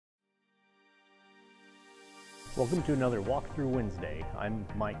Welcome to another Walkthrough Wednesday. I'm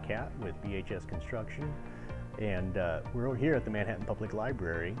Mike Katt with BHS Construction, and we're over here at the Manhattan Public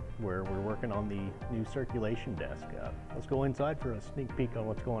Library where we're working on the new circulation desk. Let's go inside for a sneak peek on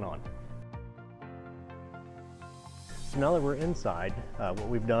what's going on. So now that we're inside, what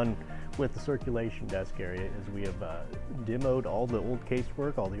we've done with the circulation desk area is we have demoed all the old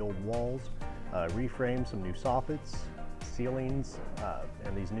casework, all the old walls, reframed some new soffits, ceilings,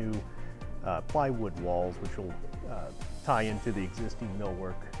 and these new plywood walls, which will tie into the existing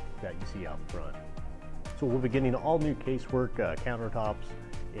millwork that you see out front. So we'll be getting all new casework, countertops,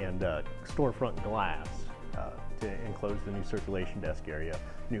 and storefront glass to enclose the new circulation desk area.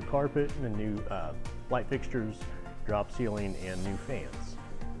 New carpet and new light fixtures, drop ceiling, and new fans.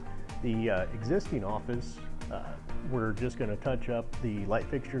 The existing office, we're just going to touch up the light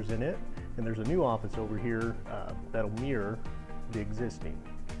fixtures in it, and there's a new office over here that'll mirror the existing.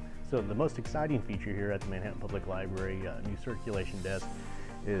 So the most exciting feature here at the Manhattan Public Library new circulation desk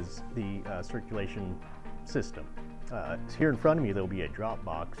is the circulation system. Here in front of me there'll be a drop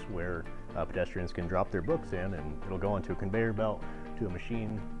box where pedestrians can drop their books in, and it'll go onto a conveyor belt to a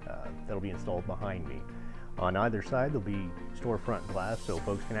machine that'll be installed behind me. On either side there'll be storefront glass so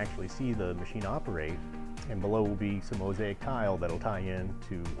folks can actually see the machine operate, and below will be some mosaic tile that'll tie in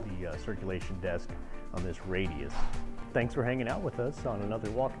to the circulation desk on this radius. Thanks for hanging out with us on another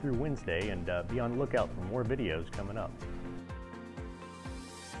Walkthrough Wednesday, and be on the lookout for more videos coming up.